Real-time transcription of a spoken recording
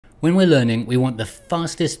When we're learning, we want the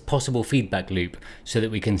fastest possible feedback loop so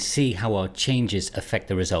that we can see how our changes affect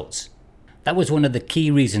the results. That was one of the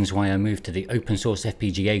key reasons why I moved to the open source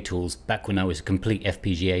FPGA tools back when I was a complete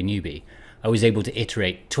FPGA newbie. I was able to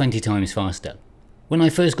iterate 20 times faster. When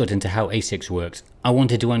I first got into how ASICs worked, I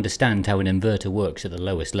wanted to understand how an inverter works at the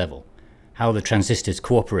lowest level, how the transistors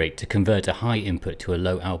cooperate to convert a high input to a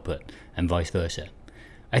low output, and vice versa.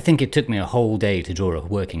 I think it took me a whole day to draw a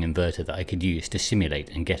working inverter that I could use to simulate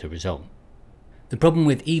and get a result. The problem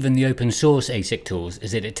with even the open source ASIC tools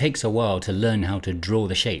is that it takes a while to learn how to draw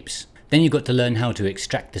the shapes. Then you've got to learn how to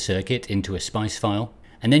extract the circuit into a SPICE file,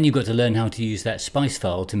 and then you've got to learn how to use that SPICE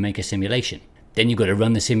file to make a simulation. Then you've got to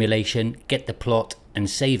run the simulation, get the plot, and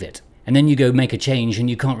save it. And then you go make a change and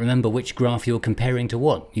you can't remember which graph you're comparing to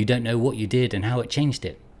what. You don't know what you did and how it changed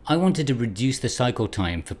it. I wanted to reduce the cycle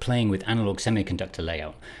time for playing with analog semiconductor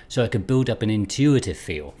layout so I could build up an intuitive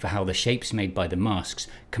feel for how the shapes made by the masks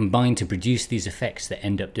combine to produce these effects that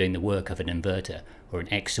end up doing the work of an inverter or an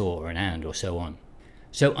XOR or an AND or so on.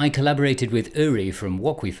 So I collaborated with Uri from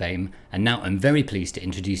Walkwi fame, and now I'm very pleased to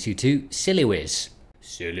introduce you to SiliWiz.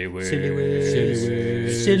 SiliWiz.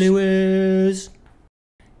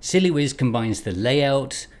 SiliWiz combines the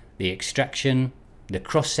layout, the extraction, the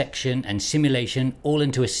cross-section and simulation all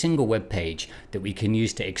into a single web page that we can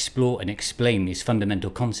use to explore and explain these fundamental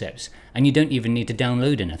concepts, and you don't even need to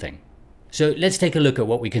download anything. So let's take a look at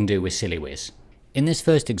what we can do with SiliWiz. In this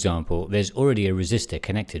first example, there's already a resistor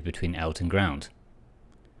connected between out and ground.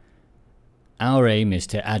 Our aim is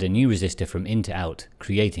to add a new resistor from in to out,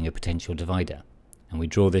 creating a potential divider, and we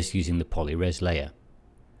draw this using the polyres layer.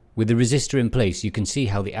 With the resistor in place, you can see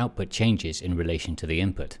how the output changes in relation to the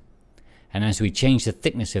input. And as we change the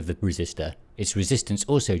thickness of the resistor, its resistance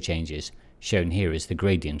also changes, shown here as the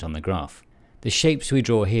gradient on the graph. The shapes we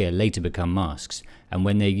draw here later become masks, and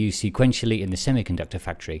when they're used sequentially in the semiconductor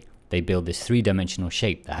factory, they build this three-dimensional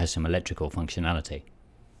shape that has some electrical functionality.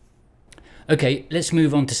 Okay, let's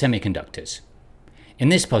move on to semiconductors. In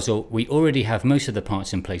this puzzle, we already have most of the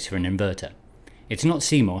parts in place for an inverter. It's not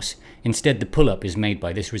CMOS, instead the pull-up is made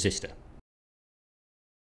by this resistor.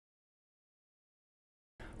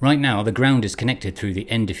 Right now the ground is connected through the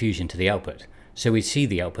N diffusion to the output, so we see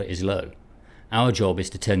the output is low. Our job is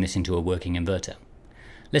to turn this into a working inverter.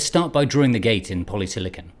 Let's start by drawing the gate in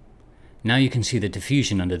polysilicon. Now you can see the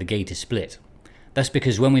diffusion under the gate is split. That's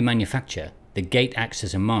because when we manufacture, the gate acts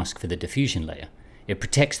as a mask for the diffusion layer. It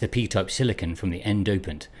protects the p-type silicon from the end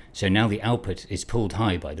dopant, so now the output is pulled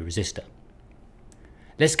high by the resistor.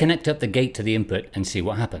 Let's connect up the gate to the input and see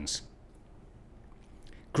what happens.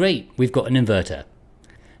 Great, we've got an inverter.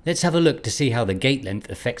 Let's have a look to see how the gate length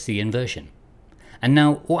affects the inversion. And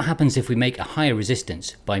now, what happens if we make a higher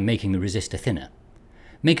resistance by making the resistor thinner?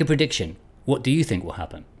 Make a prediction. What do you think will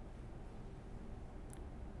happen?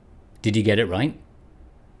 Did you get it right?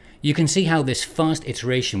 You can see how this fast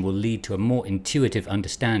iteration will lead to a more intuitive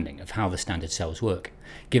understanding of how the standard cells work,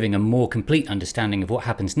 giving a more complete understanding of what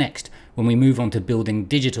happens next when we move on to building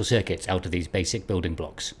digital circuits out of these basic building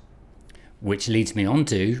blocks. Which leads me on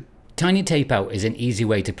to TinyTapeOut is an easy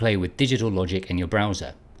way to play with digital logic in your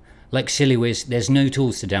browser. Like SiliWiz, there's no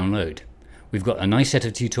tools to download. We've got a nice set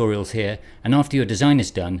of tutorials here, and after your design is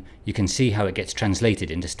done, you can see how it gets translated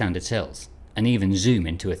into standard cells, and even zoom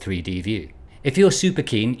into a 3D view. If you're super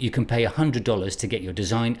keen, you can pay $100 to get your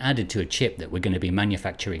design added to a chip that we're going to be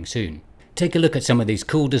manufacturing soon. Take a look at some of these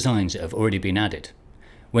cool designs that have already been added.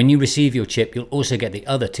 When you receive your chip, you'll also get the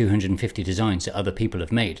other 250 designs that other people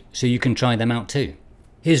have made, so you can try them out too.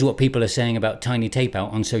 Here's what people are saying about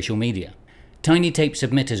TinyTapeOut on social media. TinyTape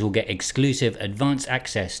submitters will get exclusive advanced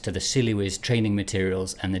access to the SiliWiz training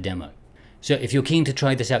materials and the demo. So if you're keen to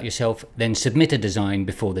try this out yourself, then submit a design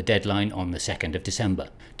before the deadline on the 2nd of December.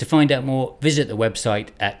 To find out more, visit the website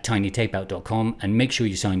at tinytapeout.com and make sure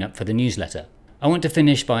you sign up for the newsletter. I want to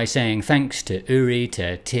finish by saying thanks to Uri,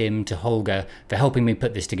 to Tim, to Holger for helping me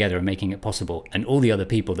put this together and making it possible, and all the other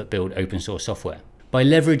people that build open source software. By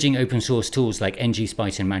leveraging open source tools like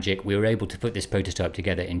ngSpice and Magic, we were able to put this prototype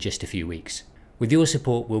together in just a few weeks. With your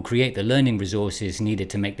support, we'll create the learning resources needed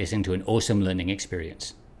to make this into an awesome learning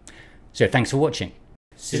experience. So thanks for watching.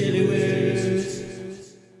 SiliWiz.